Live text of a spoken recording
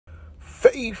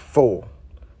faithful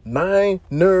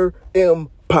Niner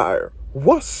Empire.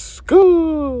 What's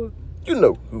good? You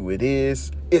know who it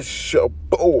is. It's your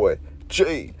boy,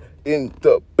 Jay in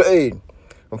the Bay.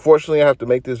 Unfortunately, I have to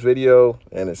make this video,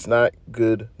 and it's not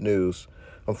good news.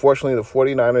 Unfortunately, the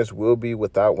 49ers will be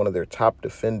without one of their top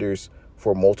defenders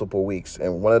for multiple weeks.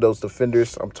 And one of those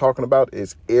defenders I'm talking about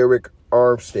is Arik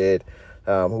Armstead,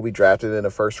 who we drafted in the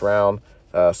first round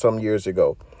some years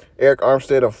ago. Arik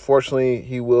Armstead, unfortunately,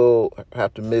 he will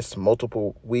have to miss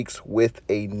multiple weeks with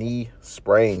a knee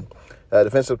sprain.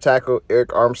 Defensive tackle Arik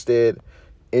Armstead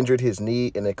injured his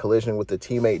knee in a collision with a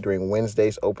teammate during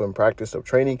Wednesday's open practice of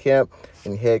training camp,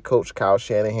 and head coach Kyle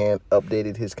Shanahan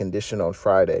updated his condition on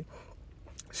Friday.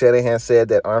 Shanahan said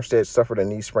that Armstead suffered a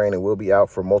knee sprain and will be out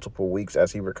for multiple weeks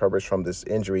as he recovers from this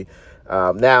injury.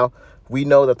 Now, we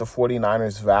know that the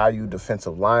 49ers value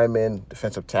defensive linemen,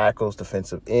 defensive tackles,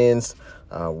 defensive ends.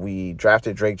 We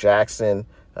drafted Drake Jackson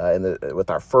with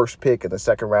our first pick in the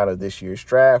second round of this year's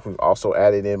draft. We've also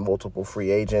added in multiple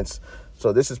free agents.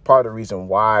 So this is part of the reason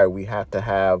why we have to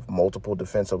have multiple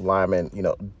defensive linemen,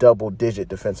 double-digit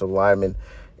defensive linemen.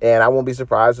 And I won't be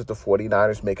surprised if the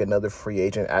 49ers make another free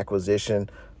agent acquisition,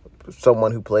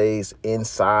 someone who plays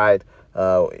inside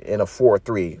in a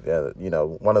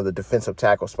 4-3, one of the defensive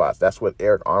tackle spots. That's what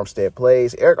Arik Armstead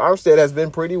plays. Arik Armstead has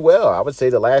been pretty well. I would say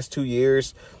the last 2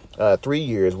 years, 3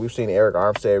 years, we've seen Arik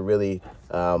Armstead really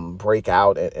break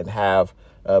out and have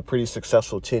a pretty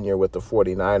successful tenure with the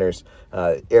 49ers.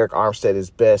 Arik Armstead is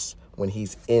best when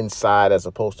he's inside as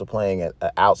opposed to playing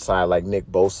outside like Nick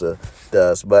Bosa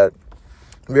does. But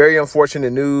very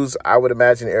unfortunate news. I would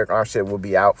imagine Arik Armstead will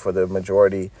be out for the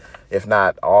majority, if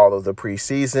not all, of the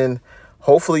preseason.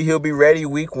 Hopefully he'll be ready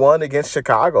week 1 against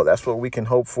Chicago. That's what we can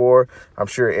hope for. I'm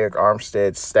sure Arik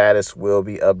Armstead's status will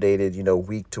be updated,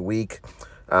 week to week.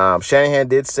 Shanahan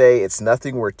did say it's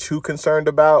nothing we're too concerned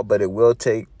about, but it will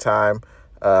take time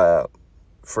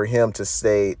for him to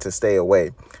stay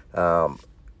away.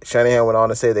 Shanahan went on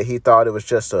to say that he thought it was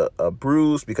just a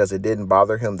bruise because it didn't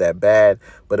bother him that bad,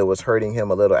 but it was hurting him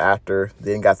a little after.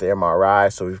 Then got the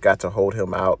MRI, so we've got to hold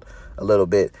him out a little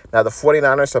bit. Now, the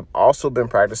 49ers have also been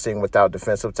practicing without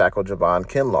defensive tackle Javon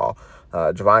Kinlaw.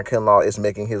 Javon Kinlaw is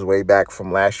making his way back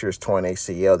from last year's torn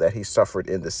ACL that he suffered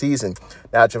in the season.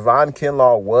 Now, Javon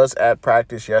Kinlaw was at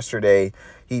practice yesterday.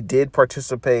 He did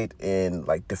participate in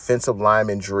defensive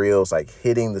lineman drills, like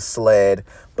hitting the sled,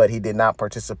 but he did not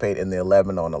participate in the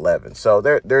 11-on-11. So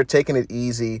they're taking it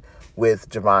easy with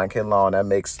Javon Kinlaw, and that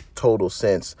makes total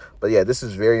sense. But yeah, this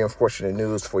is very unfortunate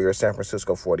news for your San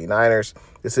Francisco 49ers.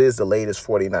 This is the latest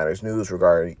 49ers news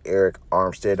regarding Arik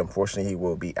Armstead. Unfortunately, he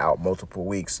will be out multiple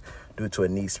weeks due to a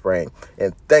knee sprain.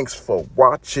 And thanks for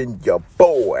watching your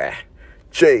boy,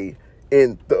 Jay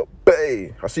in the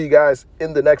Bay. I'll see you guys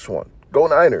in the next one. Go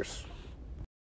Niners.